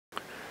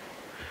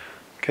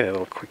Okay, a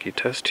little quickie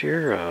test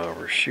here.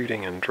 We're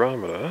shooting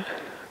Andromeda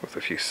with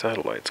a few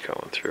satellites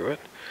going through it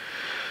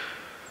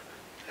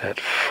at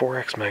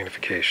 4x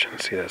magnification.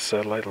 See that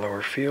satellite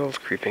lower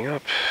field creeping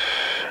up?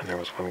 And there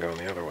was one going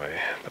the other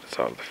way, but it's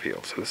out of the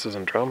field. So this is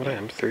Andromeda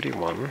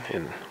M31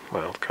 in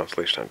mild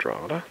constellation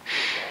Andromeda.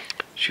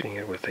 Shooting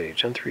it with a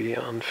Gen 3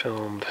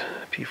 unfilmed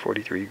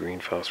P43 green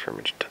phosphor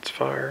image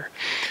intensifier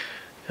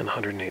and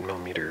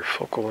 108mm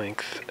focal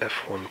length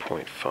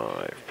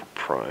f1.5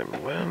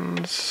 prime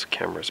lens.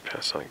 Camera's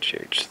Panasonic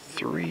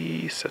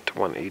GH3 set to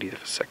 1/80th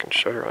of a second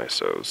shutter.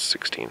 ISO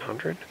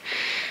 1600.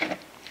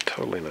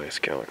 Totally nice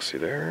Galaxy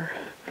there.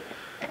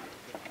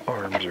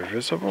 Arms are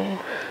visible.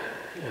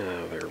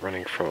 They're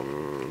running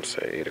from,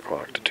 say, 8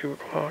 o'clock to 2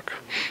 o'clock,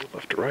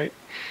 left to right.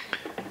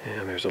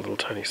 And there's a little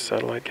tiny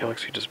satellite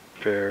galaxy just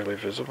barely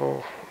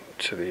visible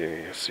to the,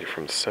 you see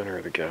from the center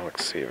of the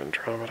galaxy of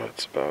Andromeda.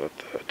 It's about at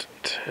the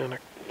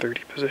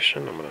 10:30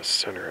 position. I'm going to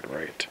center it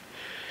right.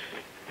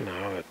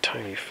 Now that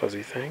tiny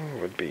fuzzy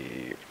thing would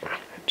be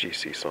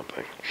GC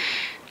something.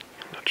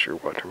 Not sure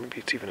what, or maybe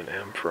it's even an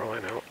M for all I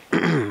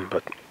know.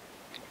 But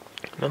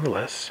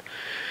nonetheless,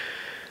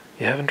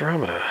 you have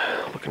Andromeda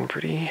looking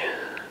pretty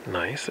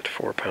nice at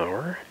 4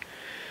 power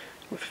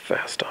with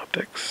fast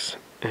optics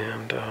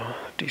and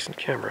decent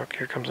camera. Okay,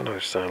 here comes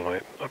another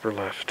satellite, upper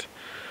left.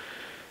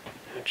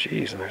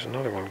 Geez, and there's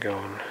another one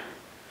going.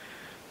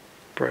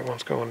 Bright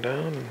one's going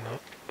down, and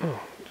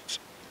oh, it's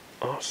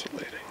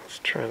oscillating. Let's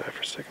try that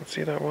for a second.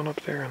 See that one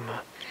up there and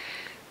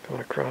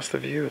going across the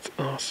view? It's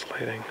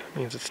oscillating. It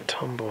means it's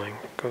tumbling.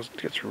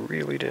 Gets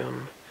really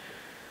dim.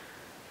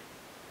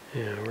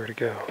 Yeah, where'd it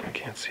go? I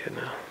can't see it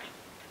now.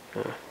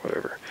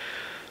 Whatever.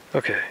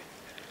 Okay.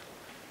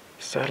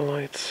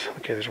 Satellites.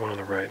 Okay, there's one on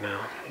the right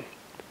now.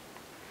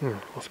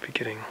 Must be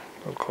getting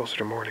a little closer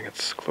to morning.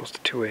 It's close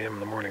to 2 a.m. in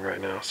the morning right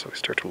now, so they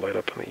start to light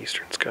up in the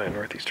eastern sky.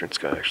 Northeastern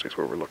sky actually is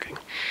where we're looking.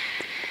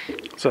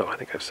 So, I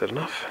think I've said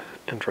enough.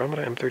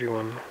 Andromeda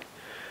M31,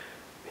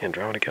 the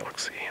Andromeda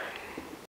Galaxy.